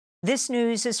This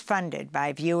news is funded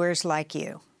by viewers like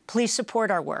you. Please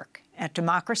support our work at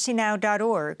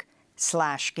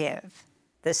democracynow.org/give.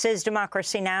 This is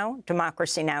Democracy Now!,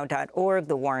 democracynow.org,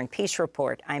 The War and Peace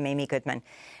Report. I'm Amy Goodman.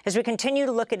 As we continue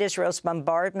to look at Israel's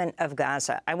bombardment of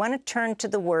Gaza, I want to turn to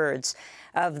the words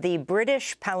of the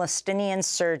British Palestinian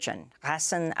surgeon,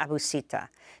 Hassan Abu Sita,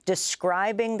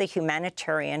 describing the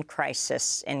humanitarian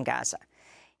crisis in Gaza.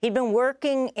 He'd been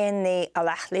working in the Al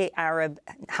Ahli Arab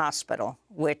Hospital,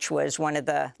 which was one of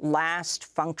the last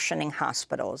functioning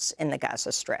hospitals in the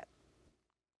Gaza Strip.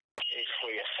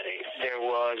 Yesterday, there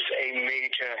was a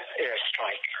major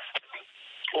airstrike.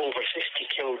 Over 50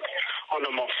 killed on a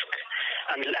mosque,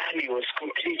 and Al Ahli was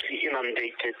completely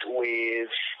inundated with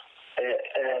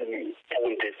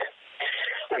wounded.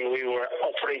 And we were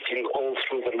operating all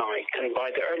through the night. And by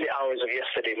the early hours of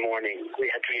yesterday morning, we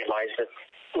had realized that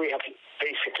we have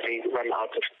basically run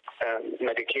out of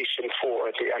medication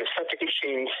for the anesthetic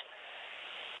machines,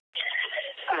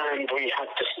 and we had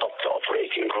to stop the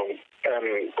operating room.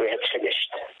 We had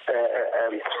finished.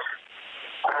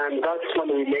 And that's when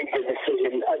we made the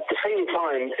decision. At the same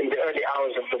time, in the early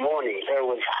hours of the morning, there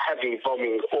was heavy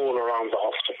bombing all around the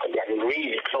hospital, and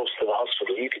really close to the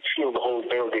hospital. You could feel the whole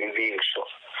building being shot.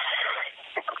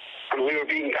 And we were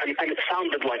and it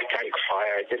sounded like tank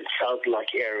fire. It didn't sound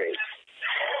like air raids.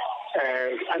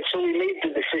 And so we made the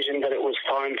decision that it was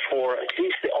time for at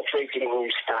least the operating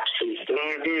room staff, since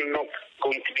they're not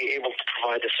going to be able to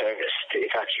provide a service, to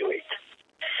evacuate.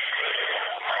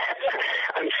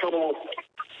 And so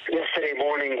yesterday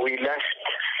morning we left,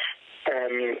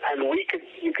 and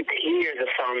you could hear the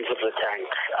sounds of the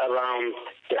tanks around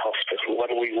the hospital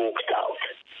when we walked out.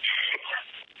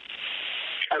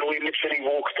 And we literally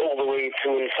walked all the way to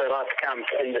Sarat camp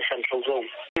in the central zone.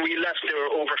 We left, there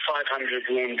were over 500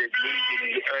 wounded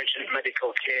needing urgent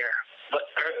medical care,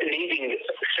 but needing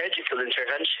surgical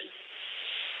intervention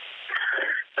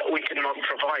that we could not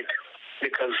provide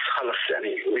because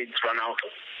we'd run out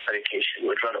of medication.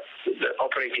 The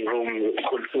operating room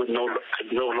could no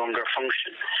longer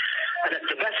function. And at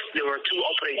the best, there were 2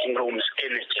 operating rooms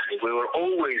in it. We were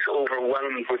always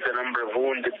overwhelmed with the number of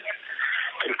wounded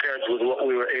compared with what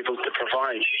we were able to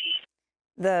provide.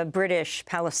 The British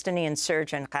Palestinian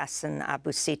surgeon Hassan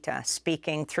Abu Sita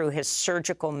speaking through his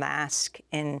surgical mask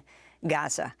in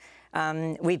Gaza.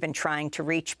 We've been trying to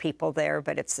reach people there,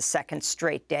 but it's the second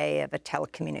straight day of a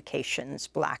telecommunications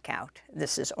blackout.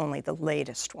 This is only the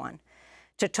latest one.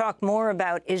 To talk more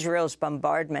about Israel's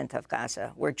bombardment of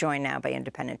Gaza, we're joined now by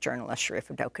independent journalist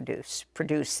Sharif Abdel Kouddous,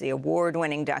 produced the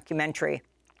award-winning documentary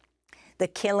The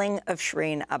Killing of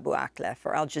Shireen Abu Akleh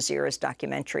for Al Jazeera's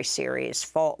documentary series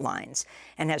Fault Lines,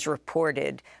 and has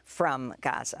reported from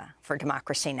Gaza for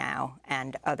Democracy Now!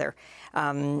 And other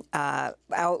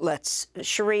outlets.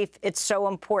 Sharif, it's so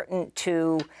important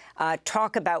to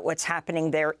talk about what's happening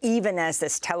there, even as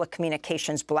this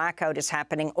telecommunications blackout is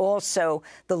happening. Also,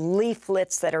 the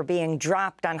leaflets that are being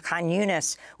dropped on Khan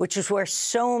Yunis, which is where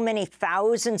so many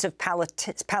thousands of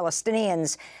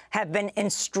Palestinians have been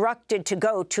instructed to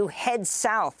go, to head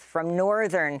south from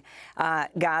northern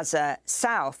Gaza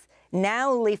south.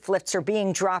 Now leaflets are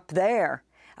being dropped there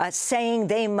saying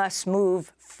they must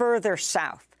move further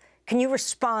south. Can you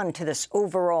respond to this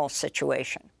overall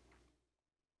situation?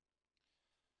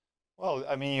 Well,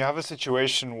 I mean, you have a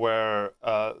situation where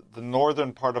the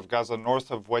northern part of Gaza,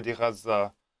 north of Wadi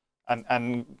Gaza,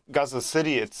 and Gaza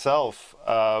City itself,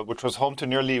 which was home to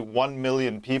nearly 1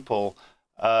 million people,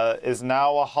 is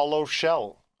now a hollow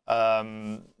shell.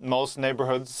 Most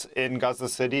neighborhoods in Gaza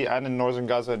City and in northern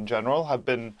Gaza in general have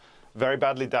been very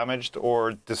badly damaged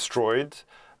or destroyed.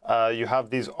 You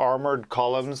have these armored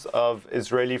columns of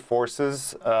Israeli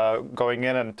forces going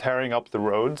in and tearing up the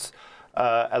roads.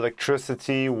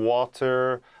 Electricity,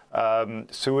 water,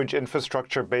 sewage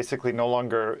infrastructure basically no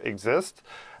longer exist.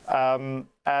 And,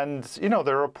 you know,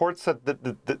 there are reports that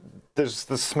there's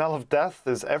the smell of death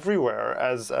is everywhere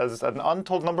as an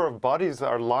untold number of bodies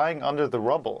are lying under the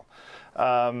rubble.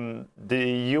 The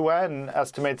UN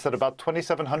estimates that about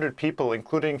 2,700 people,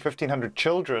 including 1,500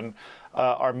 children,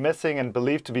 are missing and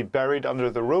believed to be buried under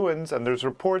the ruins. And there's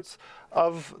reports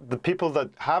of the people that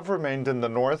have remained in the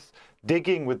north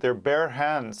digging with their bare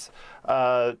hands,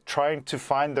 trying to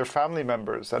find their family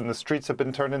members, and the streets have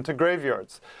been turned into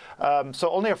graveyards. So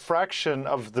only a fraction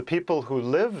of the people who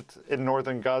lived in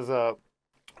northern Gaza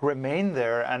remain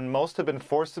there, and most have been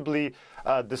forcibly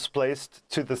displaced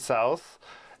to the south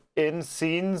in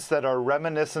scenes that are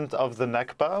reminiscent of the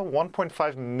Nakba.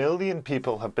 1.5 million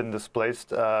people have been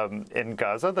displaced in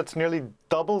Gaza. That's nearly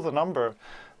double the number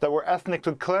that were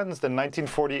ethnically cleansed in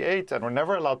 1948 and were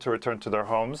never allowed to return to their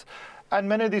homes. And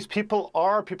many of these people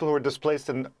are people who were displaced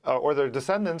or their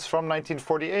descendants from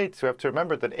 1948. So we have to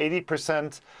remember that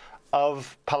 80%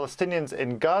 of Palestinians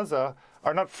in Gaza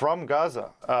are not from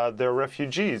Gaza. They're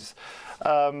refugees.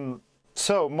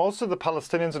 So most of the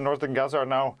Palestinians in northern Gaza are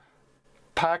now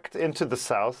packed into the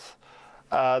south.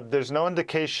 There's no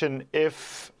indication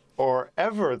if or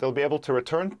ever they'll be able to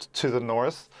return to the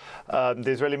north. The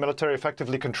Israeli military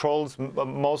effectively controls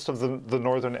most of the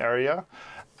northern area.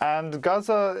 And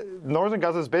northern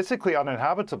Gaza is basically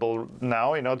uninhabitable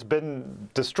now. You know, it's been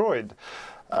destroyed.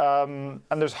 And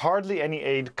there's hardly any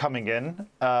aid coming in.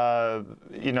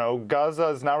 You know, Gaza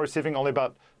is now receiving only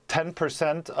about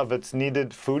 10% of its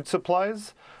needed food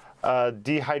supplies.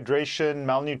 Dehydration,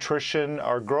 malnutrition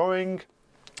are growing.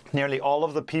 Nearly all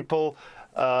of the people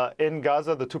in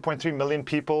Gaza, the 2.3 million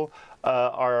people,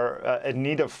 are in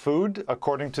need of food,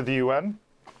 according to the UN.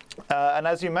 And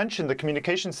as you mentioned, the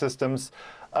communication systems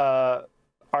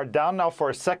are down now for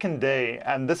a second day.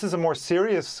 And this is a more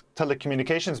serious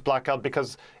telecommunications blackout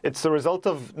because it's the result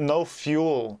of no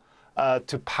fuel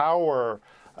to power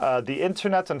the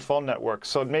internet and phone networks.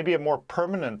 So it may be a more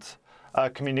permanent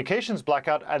communications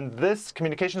blackout. And this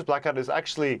communications blackout is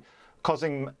actually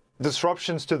causing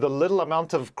disruptions to the little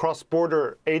amount of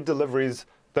cross-border aid deliveries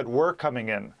that were coming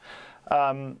in.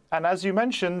 And as you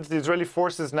mentioned, the Israeli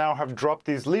forces now have dropped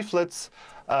these leaflets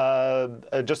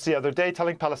just the other day,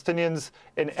 telling Palestinians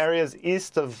in areas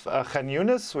east of Khan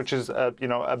Yunis, which is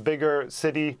a bigger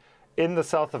city in the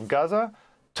south of Gaza,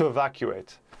 to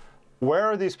evacuate. Where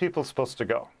are these people supposed to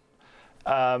go?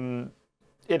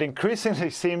 It increasingly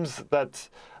seems that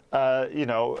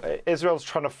Israel's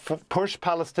trying to push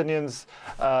Palestinians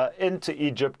into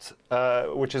Egypt,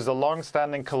 which is a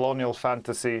long-standing colonial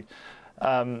fantasy.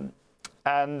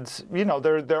 And, you know,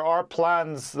 there are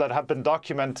plans that have been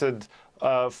documented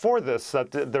for this.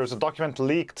 That there's a document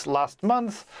leaked last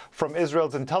month from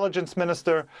Israel's intelligence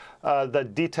minister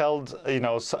that detailed,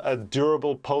 a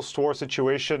durable post-war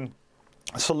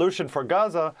solution for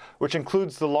Gaza, which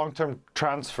includes the long-term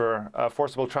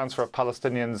forcible transfer of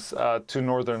Palestinians to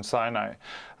northern Sinai.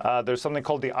 There's something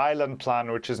called the Island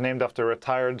Plan, which is named after a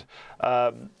retired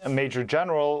Major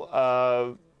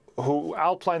General who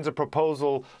outlines a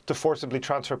proposal to forcibly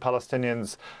transfer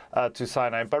Palestinians to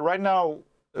Sinai. But right now,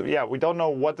 we don't know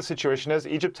what the situation is.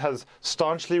 Egypt has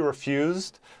staunchly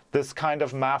refused this kind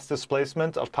of mass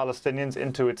displacement of Palestinians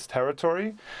into its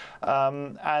territory.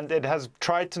 And it has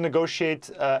tried to negotiate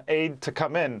aid to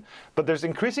come in. But there's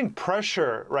increasing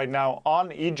pressure right now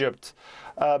on Egypt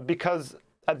because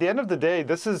at the end of the day,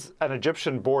 this is an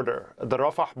Egyptian border, the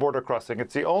Rafah border crossing.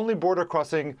 It's the only border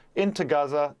crossing into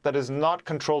Gaza that is not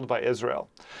controlled by Israel.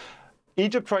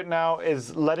 Egypt right now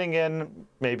is letting in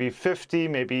maybe 50,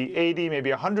 maybe 80, maybe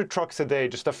 100 trucks a day,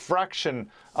 just a fraction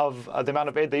of the amount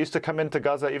of aid that used to come into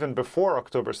Gaza even before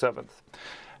October 7th.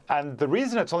 And the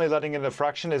reason it's only letting in a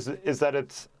fraction is that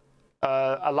it's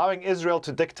allowing Israel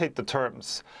to dictate the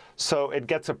terms. So it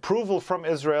gets approval from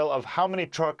Israel of how many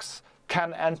trucks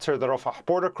can enter the Rafah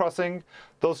border crossing.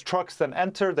 Those trucks then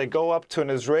enter, they go up to an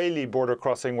Israeli border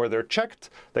crossing where they're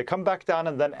checked, they come back down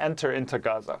and then enter into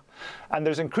Gaza. And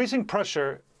there's increasing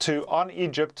pressure on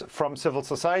Egypt from civil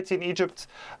society in Egypt,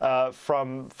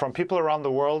 from people around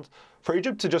the world, for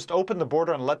Egypt to just open the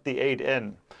border and let the aid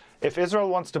in. If Israel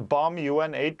wants to bomb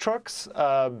UN aid trucks,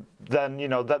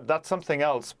 then that's something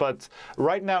else. But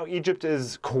right now, Egypt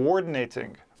is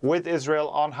coordinating with Israel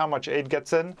on how much aid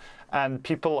gets in, and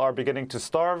people are beginning to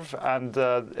starve, and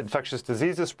infectious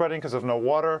disease is spreading because of no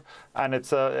water, and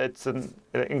it's an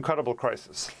incredible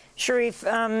crisis. Sharif,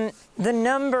 the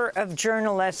number of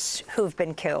journalists who've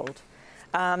been killed.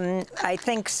 I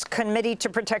think Committee to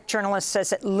Protect Journalists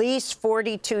says at least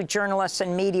 42 journalists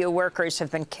and media workers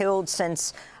have been killed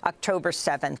since October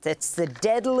 7th. It's the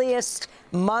deadliest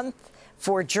month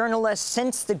for journalists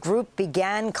since the group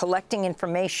began collecting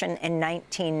information in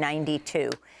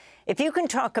 1992. If you can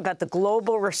talk about the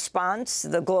global response,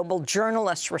 the global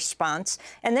journalist response,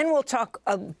 and then we'll talk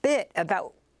a bit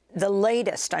about the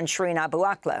latest on Shireen Abu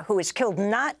Akleh, who was killed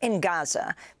not in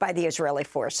Gaza by the Israeli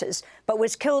forces, but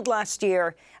was killed last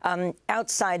year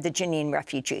outside the Jenin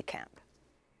refugee camp.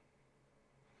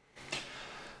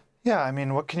 Yeah, I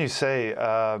mean, what can you say?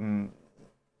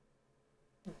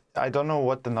 I don't know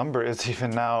what the number is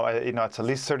even now. It's at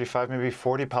least 35, maybe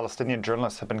 40 Palestinian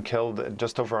journalists have been killed in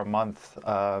just over a month.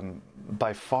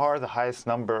 By far the highest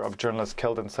number of journalists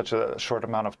killed in such a short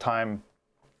amount of time.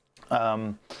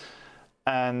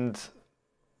 And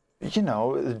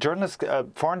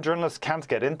foreign journalists can't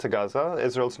get into Gaza.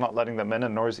 Israel's not letting them in,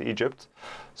 and nor is Egypt.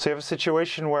 So you have a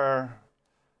situation where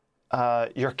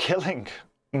you're killing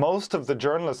most of the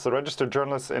journalists, the registered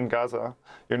journalists in Gaza.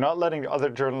 You're not letting other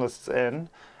journalists in.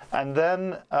 And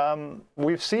then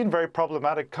we've seen very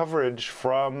problematic coverage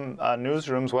from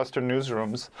newsrooms, Western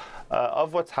newsrooms,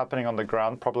 of what's happening on the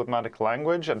ground, problematic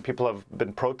language, and people have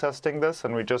been protesting this.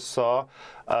 And we just saw,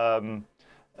 people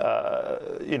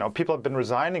have been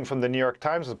resigning from the New York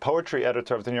Times. The poetry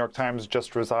editor of the New York Times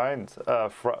just resigned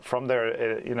from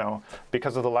there,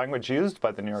 because of the language used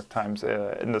by the New York Times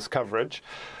in this coverage.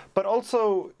 But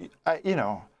also,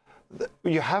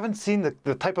 you haven't seen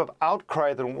the type of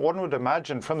outcry that one would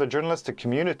imagine from the journalistic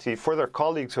community for their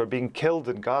colleagues who are being killed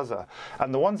in Gaza.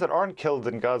 And the ones that aren't killed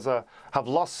in Gaza have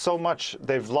lost so much.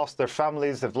 They've lost their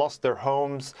families, they've lost their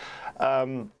homes.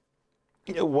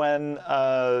 When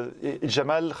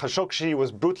Jamal Khashoggi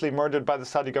was brutally murdered by the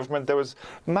Saudi government, there was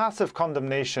massive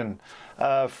condemnation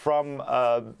from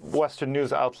Western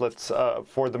news outlets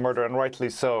for the murder, and rightly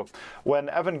so. When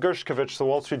Evan Gershkovich, the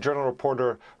Wall Street Journal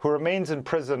reporter who remains in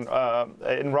prison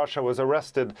in Russia, was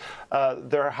arrested,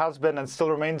 there has been and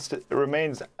still remains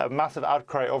a massive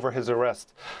outcry over his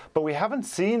arrest. But we haven't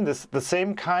seen the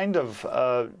same kind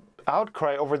of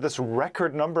outcry over this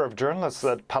record number of journalists,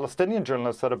 Palestinian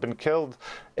journalists, that have been killed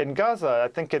in Gaza. I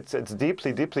think it's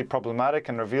deeply, deeply problematic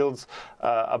and reveals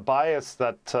a bias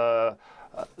that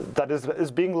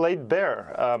is being laid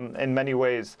bare in many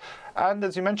ways. And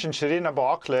as you mentioned, Shireen Abu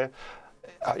Akleh,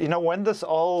 when this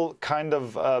all kind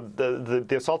of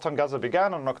the assault on Gaza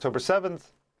began on October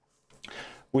 7th,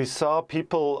 we saw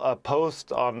people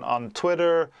post on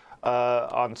Twitter,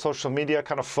 on social media,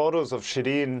 kind of photos of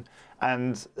Shireen,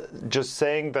 and just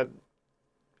saying that,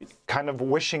 kind of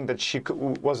wishing that she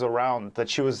was around, that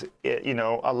she was,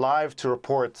 alive to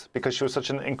report, because she was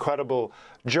such an incredible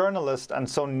journalist and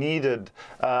so needed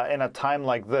in a time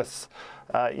like this.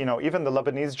 Even the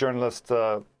Lebanese journalist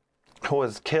who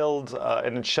was killed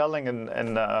in shelling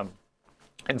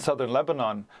in southern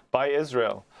Lebanon by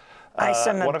Israel.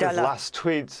 One of his last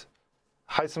tweets,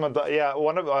 Haitham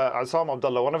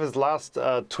Abdullah, one of his last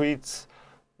tweets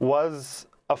was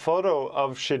a photo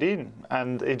of Shireen,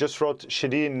 and he just wrote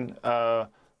Shireen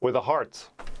with a heart.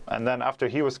 And then after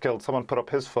he was killed, someone put up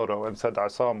his photo and said, I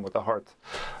saw him with a heart.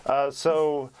 And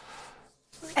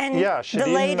yeah, Shireen,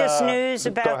 the latest news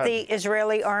about the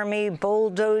Israeli army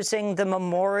bulldozing the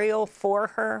memorial for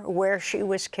her where she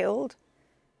was killed?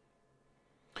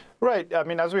 Right. I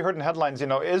mean, as we heard in headlines,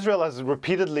 Israel has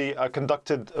repeatedly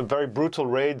conducted very brutal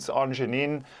raids on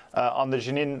Jenin, on the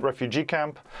Jenin refugee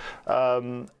camp,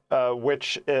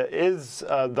 which is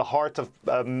the heart of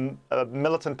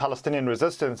militant Palestinian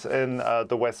resistance in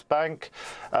the West Bank.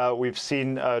 We've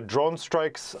seen drone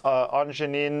strikes on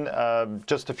Jenin.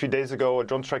 Just a few days ago, a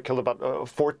drone strike killed about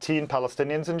 14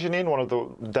 Palestinians in Jenin, one of the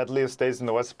deadliest days in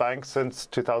the West Bank since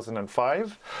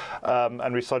 2005.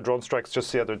 And we saw drone strikes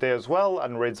just the other day as well,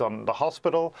 and raids on the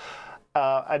hospital.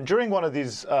 And during one of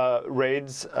these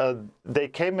raids, they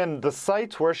came in. The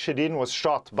site where Shireen was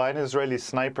shot by an Israeli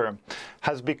sniper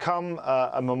has become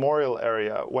a memorial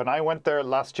area. When I went there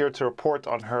last year to report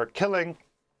on her killing,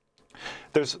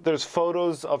 there's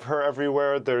photos of her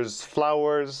everywhere. There's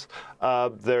flowers.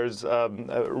 There's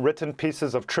written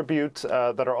pieces of tribute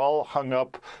that are all hung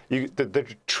up. The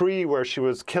tree where she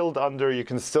was killed under, you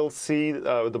can still see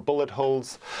the bullet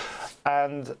holes.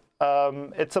 And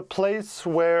it's a place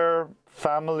where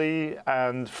family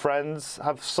and friends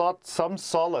have sought some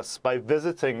solace by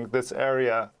visiting this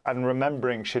area and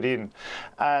remembering Shireen.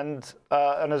 And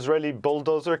an Israeli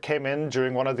bulldozer came in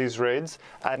during one of these raids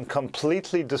and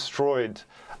completely destroyed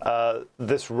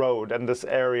this road and this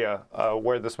area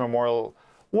where this memorial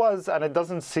was. And it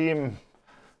doesn't seem...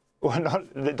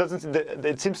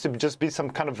 It seems to just be some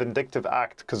kind of vindictive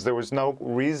act, because there was no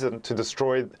reason to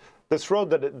destroy this road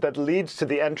that leads to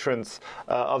the entrance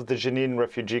of the Jenin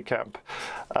refugee camp.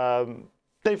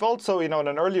 They've also, in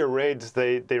an earlier raid,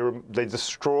 they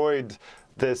destroyed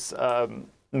this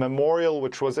memorial,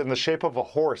 which was in the shape of a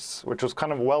horse, which was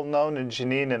kind of well known in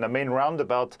Jenin in a main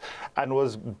roundabout, and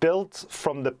was built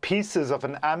from the pieces of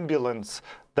an ambulance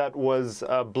that was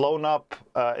blown up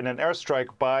in an airstrike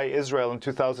by Israel in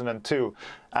 2002.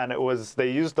 And they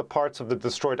used the parts of the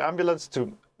destroyed ambulance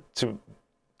to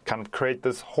kind of create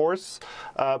this horse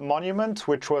monument,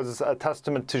 which was a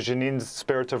testament to Jenin's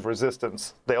spirit of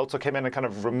resistance. They also came in and kind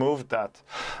of removed that.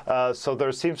 So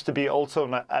there seems to be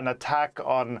also an attack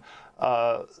on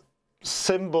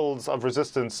symbols of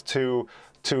resistance to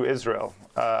Israel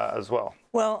as well.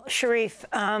 Well, Sharif,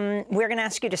 we're going to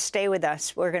ask you to stay with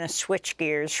us. We're going to switch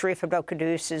gears. Sharif Abdel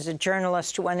Kouddous is a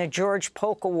journalist who won a George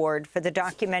Polk Award for the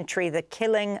documentary The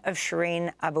Killing of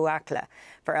Shireen Abu Akleh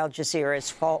for Al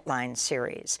Jazeera's Fault Line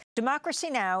series. Democracy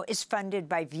Now! Is funded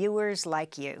by viewers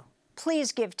like you.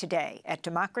 Please give today at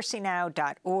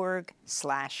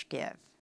democracynow.org/give.